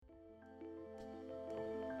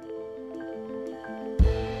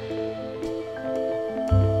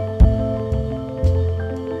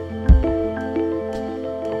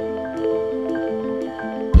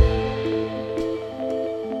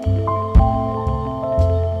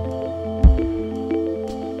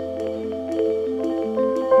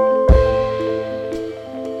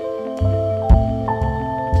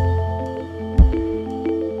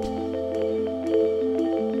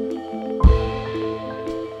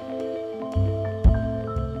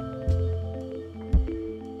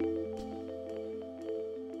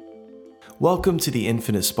Welcome to the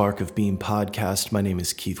Infinite Spark of Being podcast. My name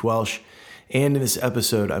is Keith Welsh, and in this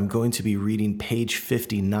episode, I'm going to be reading page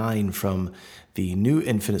 59 from the new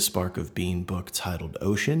Infinite Spark of Being book titled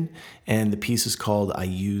Ocean, and the piece is called I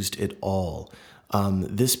Used It All.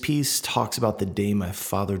 This piece talks about the day my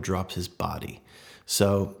father dropped his body.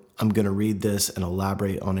 So I'm going to read this and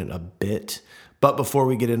elaborate on it a bit. But before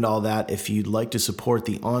we get into all that, if you'd like to support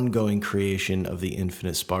the ongoing creation of the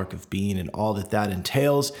Infinite Spark of Being and all that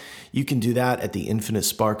entails, you can do that at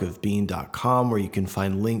theinfinitesparkofbeing.com, where you can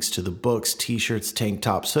find links to the books, t-shirts, tank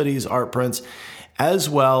tops, hoodies, art prints, as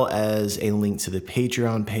well as a link to the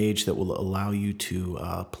Patreon page that will allow you to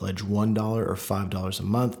pledge $1 or $5 a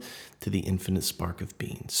month to the Infinite Spark of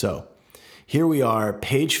Being. So here we are,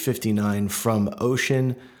 page 59 from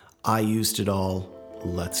Ocean, I Used It All.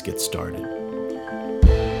 Let's get started.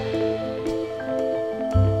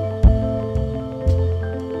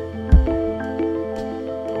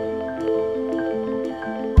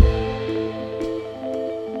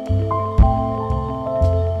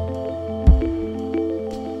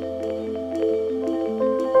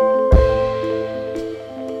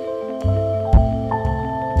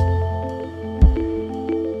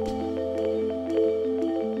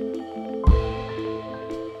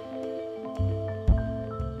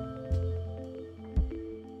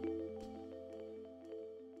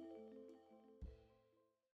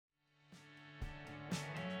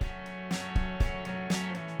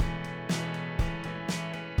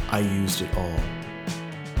 I used it all.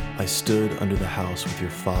 I stood under the house with your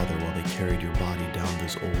father while they carried your body down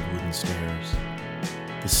those old wooden stairs.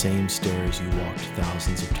 The same stairs you walked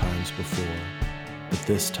thousands of times before, but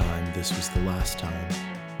this time, this was the last time.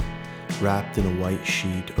 Wrapped in a white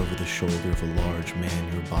sheet over the shoulder of a large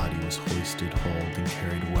man, your body was hoisted, hauled, and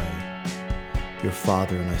carried away. Your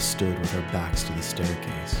father and I stood with our backs to the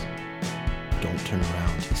staircase. Don't turn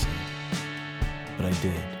around, he said. But I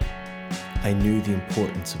did. I knew the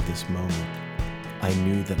importance of this moment. I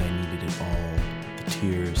knew that I needed it all, the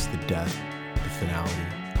tears, the death, the finality.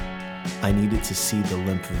 I needed to see the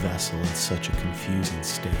limp vessel in such a confusing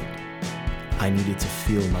state. I needed to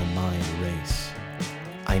feel my mind race.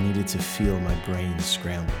 I needed to feel my brain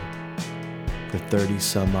scramble. For 30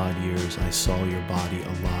 some odd years, I saw your body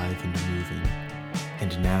alive and moving,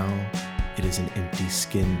 and now it is an empty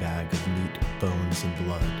skin bag of meat, bones, and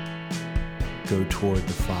blood. Go toward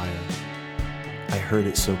the fire. I heard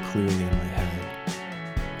it so clearly in my head.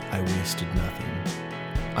 I wasted nothing.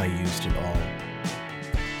 I used it all.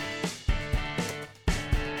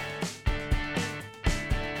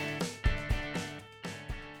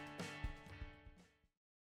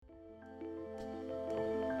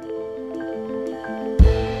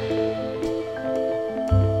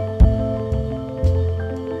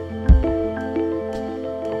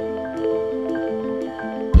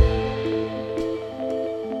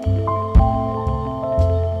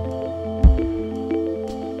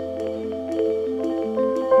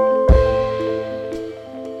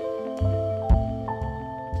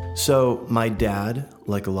 So my dad,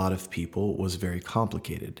 like a lot of people, was very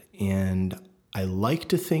complicated. And I like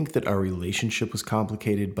to think that our relationship was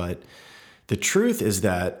complicated, but the truth is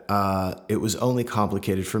that it was only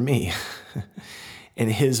complicated for me. In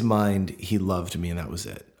his mind, he loved me and that was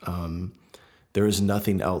it. There was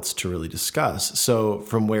nothing else to really discuss. So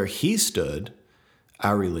from where he stood,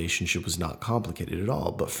 our relationship was not complicated at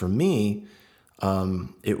all. But for me,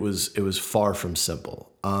 it was far from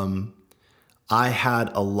simple. I had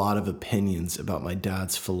a lot of opinions about my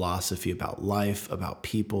dad's philosophy about life, about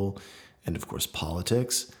people, and of course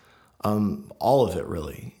politics, all of it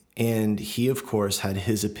really. And he, of course, had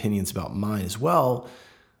his opinions about mine as well,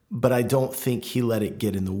 but I don't think he let it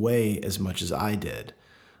get in the way as much as I did.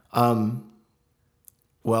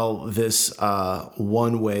 This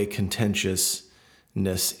one-way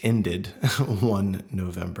contentiousness ended one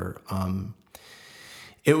November.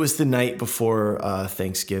 It was the night before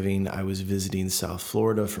Thanksgiving. I was visiting South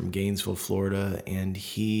Florida from Gainesville, Florida, and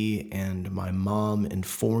he and my mom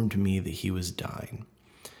informed me that he was dying,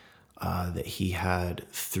 that he had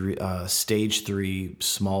stage 3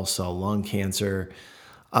 small cell lung cancer,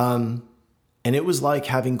 and it was like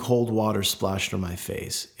having cold water splashed on my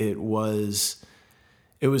face. It was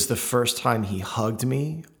the first time he hugged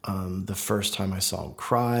me, the first time I saw him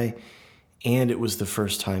cry, and it was the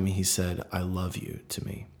first time he said, I love you to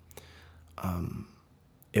me.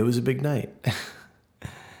 It was a big night.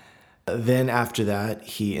 Then after that,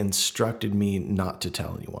 he instructed me not to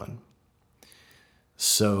tell anyone.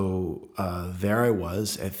 So there I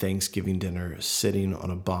was at Thanksgiving dinner, sitting on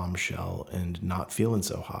a bombshell and not feeling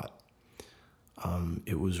so hot.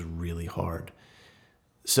 It was really hard.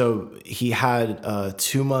 So he had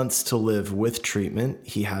 2 months to live with treatment.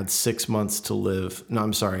 He had 6 months to live. No,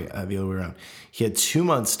 I'm sorry, the other way around. He had 2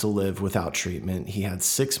 months to live without treatment. He had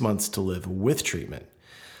 6 months to live with treatment.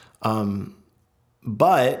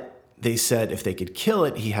 But they said if they could kill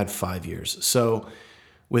it, he had 5 years. So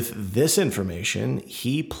with this information,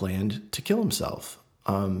 he planned to kill himself.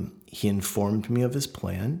 He informed me of his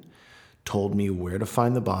plan, told me where to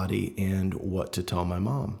find the body and what to tell my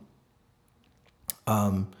mom.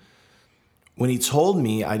 When he told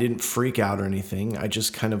me, I didn't freak out or anything. I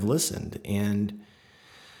just kind of listened. And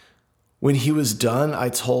when he was done, I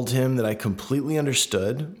told him that I completely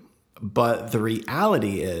understood. But the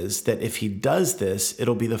reality is that if he does this,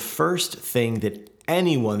 it'll be the first thing that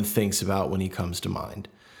anyone thinks about when he comes to mind.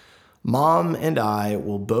 Mom and I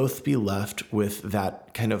will both be left with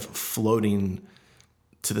that kind of floating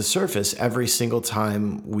to the surface every single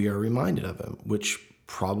time we are reminded of him, which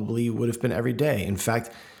probably would have been every day. In fact,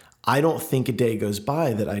 I don't think a day goes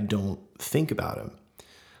by that I don't think about him.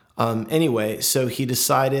 Anyway, so he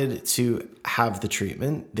decided to have the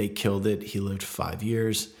treatment. They killed it. He lived 5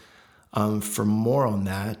 years. For more on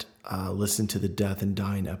that, listen to the death and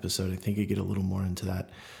dying episode. I think I get a little more into that.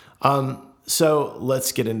 So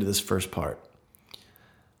let's get into this first part.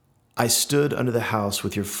 I stood under the house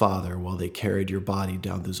with your father while they carried your body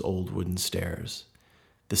down those old wooden stairs.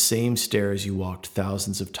 The same stairs you walked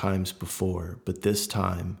thousands of times before, but this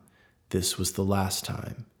time, this was the last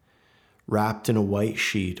time. Wrapped in a white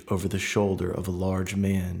sheet over the shoulder of a large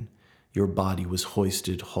man, your body was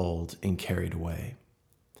hoisted, hauled, and carried away.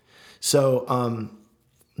 So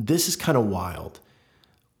this is kind of wild.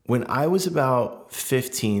 When I was about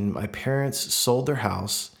 15, my parents sold their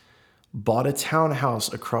house, bought a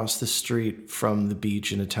townhouse across the street from the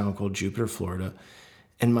beach in a town called Jupiter, Florida,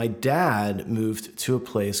 and my dad moved to a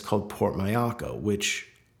place called Port Mayaka, which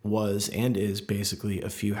was and is basically a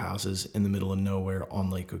few houses in the middle of nowhere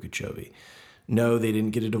on Lake Okeechobee. No, they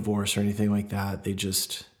didn't get a divorce or anything like that. They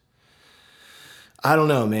just, I don't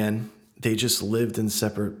know, man. They just lived in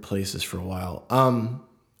separate places for a while.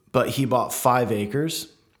 But he bought 5 acres,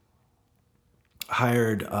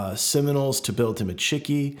 hired Seminoles to build him a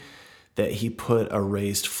chickee that he put a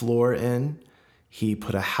raised floor in. He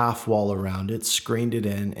put a half wall around it, screened it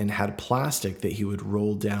in, and had plastic that he would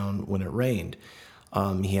roll down when it rained.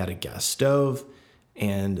 He had a gas stove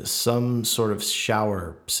and some sort of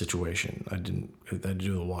shower situation. I had to do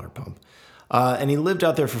with a water pump. And he lived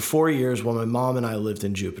out there for 4 years while my mom and I lived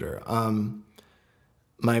in Jupiter.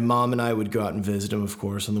 My mom and I would go out and visit him, of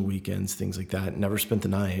course, on the weekends, things like that. Never spent the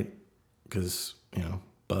night because,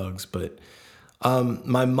 bugs. But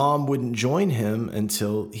my mom wouldn't join him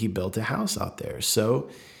until he built a house out there. So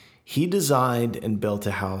he designed and built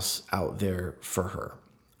a house out there for her.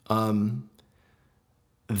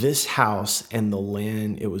 This house and the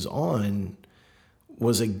land it was on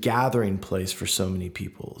was a gathering place for so many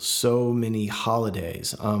people, so many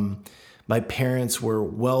holidays. My parents were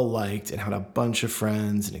well-liked and had a bunch of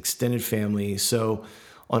friends and extended family. So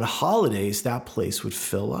on holidays, that place would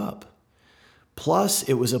fill up. Plus,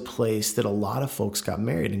 it was a place that a lot of folks got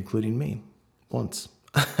married, including me, once.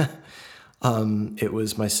 It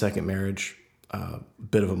was my second marriage,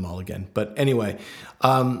 bit of a mulligan. But anyway,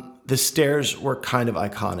 the stairs were kind of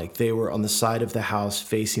iconic. They were on the side of the house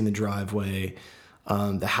facing the driveway.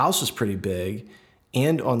 The house was pretty big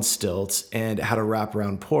and on stilts, and it had a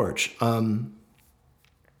wraparound porch.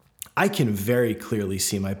 I can very clearly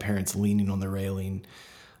see my parents leaning on the railing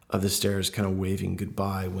of the stairs, kind of waving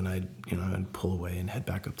goodbye when I'd pull away and head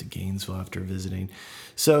back up to Gainesville after visiting.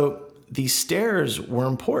 So these stairs were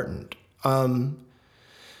important. My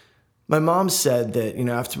mom said that,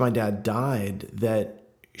 after my dad died, that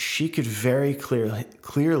she could very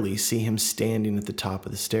clearly see him standing at the top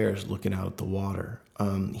of the stairs looking out at the water.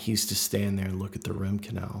 He used to stand there and look at the rim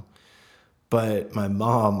canal. But my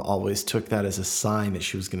mom always took that as a sign that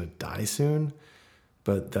she was going to die soon.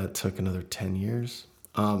 But that took another 10 years.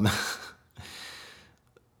 And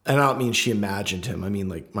I don't mean she imagined him. I mean,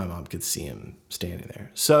 like, my mom could see him standing there.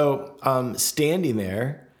 So standing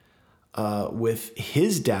there with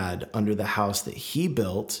his dad under the house that he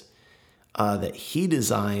built, that he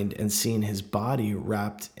designed, and seeing his body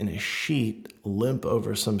wrapped in a sheet limp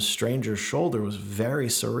over some stranger's shoulder was very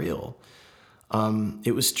surreal.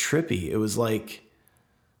 It was trippy. It was like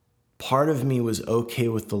part of me was okay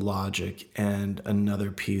with the logic and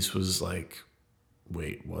another piece was like,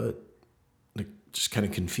 wait, what? Like, just kind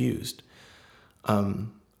of confused.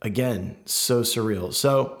 Again, so surreal.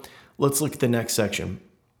 So let's look at the next section.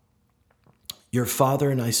 Your father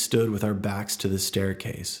and I stood with our backs to the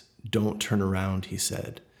staircase. Don't turn around, he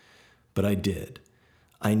said. But I did.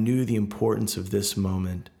 I knew the importance of this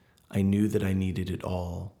moment. I knew that I needed it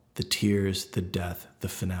all. The tears, the death, the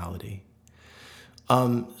finality.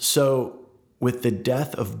 So with the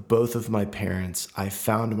death of both of my parents, I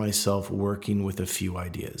found myself working with a few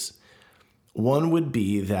ideas. One would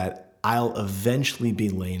be that I'll eventually be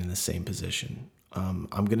laying in the same position. I'm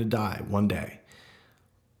going to die one day.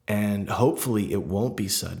 And hopefully it won't be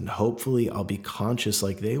sudden. Hopefully I'll be conscious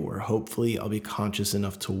like they were. Hopefully I'll be conscious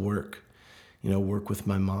enough to work with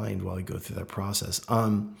my mind while I go through that process.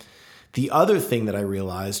 The other thing that I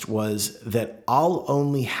realized was that I'll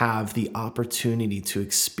only have the opportunity to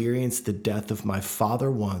experience the death of my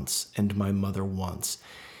father once and my mother once.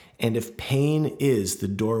 And if pain is the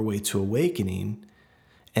doorway to awakening,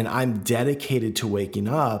 and I'm dedicated to waking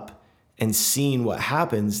up and seeing what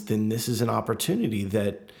happens, then this is an opportunity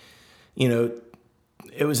that,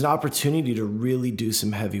 it was an opportunity to really do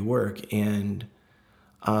some heavy work. And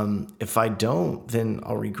if I don't, then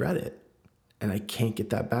I'll regret it. And I can't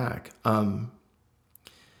get that back.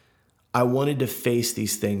 I wanted to face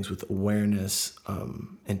these things with awareness,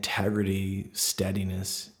 integrity,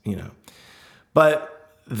 steadiness,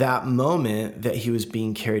 But that moment that he was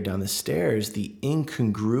being carried down the stairs, the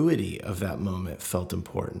incongruity of that moment felt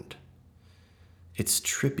important. Its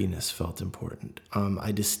trippiness felt important.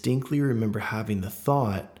 I distinctly remember having the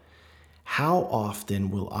thought, how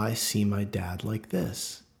often will I see my dad like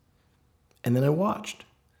this? And then I watched.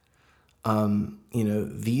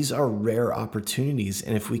 These are rare opportunities.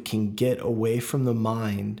 And if we can get away from the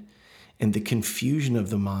mind and the confusion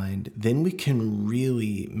of the mind, then we can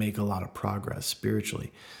really make a lot of progress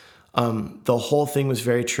spiritually. The whole thing was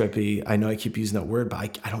very trippy. I know I keep using that word,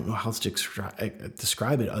 but I don't know how to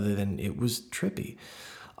describe it other than it was trippy.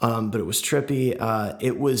 But it was trippy.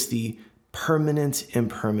 It was the permanent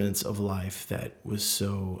impermanence of life that was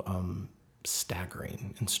so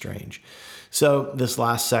staggering and strange. So this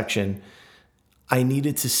last section, I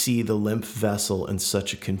needed to see the limp vessel in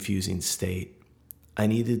such a confusing state. I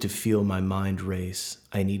needed to feel my mind race.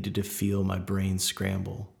 I needed to feel my brain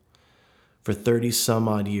scramble. For 30 some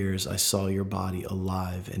odd years, I saw your body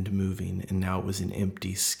alive and moving, and now it was an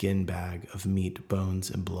empty skin bag of meat, bones,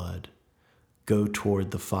 and blood. Go toward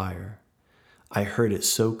the fire. I heard it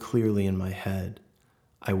so clearly in my head.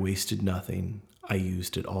 I wasted nothing. I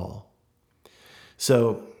used it all.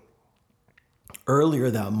 So earlier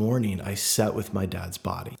that morning, I sat with my dad's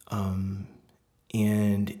body.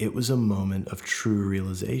 And it was a moment of true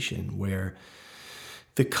realization where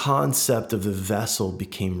the concept of the vessel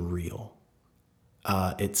became real.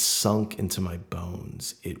 It sunk into my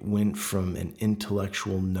bones. It went from an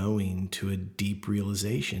intellectual knowing to a deep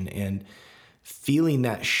realization. And feeling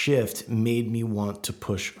that shift made me want to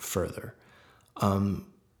push further.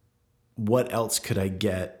 What else could I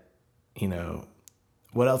get?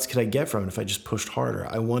 What else could I get from it if I just pushed harder?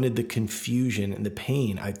 I wanted the confusion and the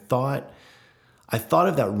pain. I thought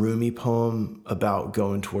of that Rumi poem about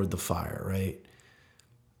going toward the fire, right?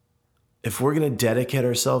 If we're going to dedicate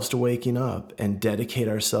ourselves to waking up and dedicate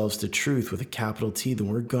ourselves to truth with a capital T, then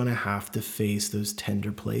we're going to have to face those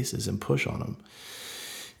tender places and push on them.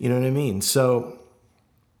 You know what I mean? So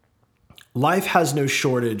life has no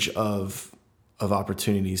shortage of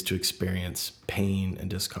opportunities to experience pain and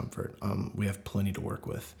discomfort. We have plenty to work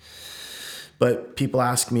with. But people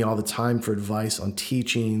ask me all the time for advice on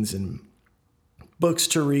teachings and books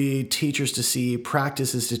to read, teachers to see,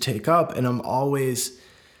 practices to take up. And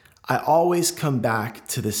I always come back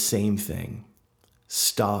to the same thing.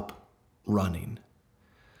 Stop running.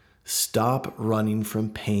 Stop running from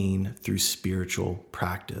pain through spiritual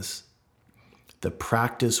practice. The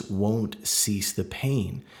practice won't cease the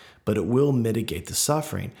pain, but it will mitigate the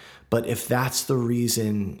suffering. But if that's the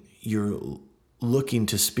reason you're looking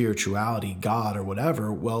to spirituality, God, or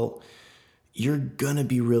whatever, well, you're going to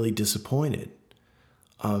be really disappointed.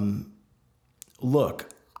 Look,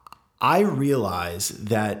 I realize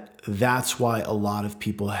that that's why a lot of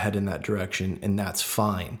people head in that direction, and that's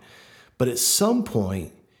fine. But at some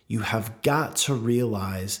point, you have got to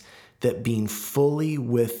realize that being fully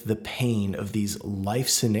with the pain of these life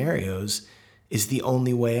scenarios is the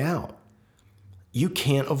only way out. You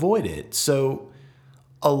can't avoid it. So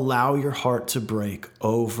allow your heart to break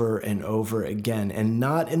over and over again, and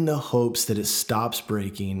not in the hopes that it stops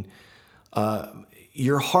breaking.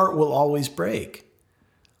 Your heart will always break.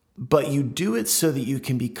 But you do it so that you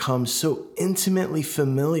can become so intimately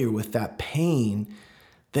familiar with that pain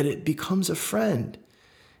that it becomes a friend.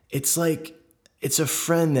 It's like it's a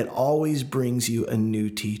friend that always brings you a new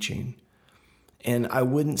teaching. And I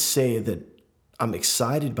wouldn't say that I'm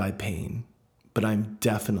excited by pain, but I'm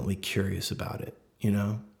definitely curious about it,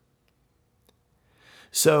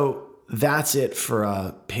 So that's it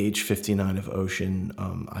for page 59 of Ocean.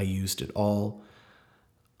 I used it all.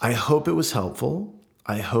 I hope it was helpful.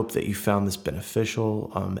 I hope that you found this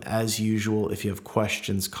beneficial. As usual, if you have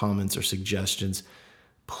questions, comments, or suggestions,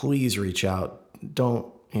 please reach out.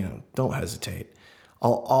 Don't hesitate.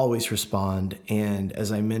 I'll always respond. And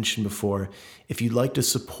as I mentioned before, if you'd like to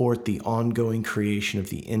support the ongoing creation of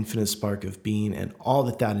the Infinite Spark of Being and all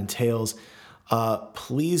that entails,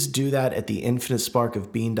 please do that at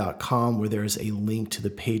theinfinitesparkofbeing.com, where there is a link to the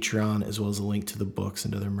Patreon as well as a link to the books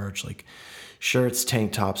and other merch like shirts,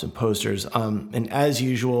 tank tops, and posters. And as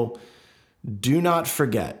usual, do not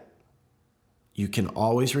forget, you can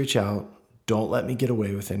always reach out. Don't let me get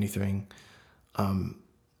away with anything.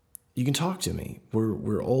 You can talk to me.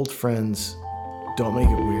 We're old friends. Don't make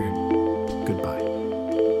it weird. Goodbye.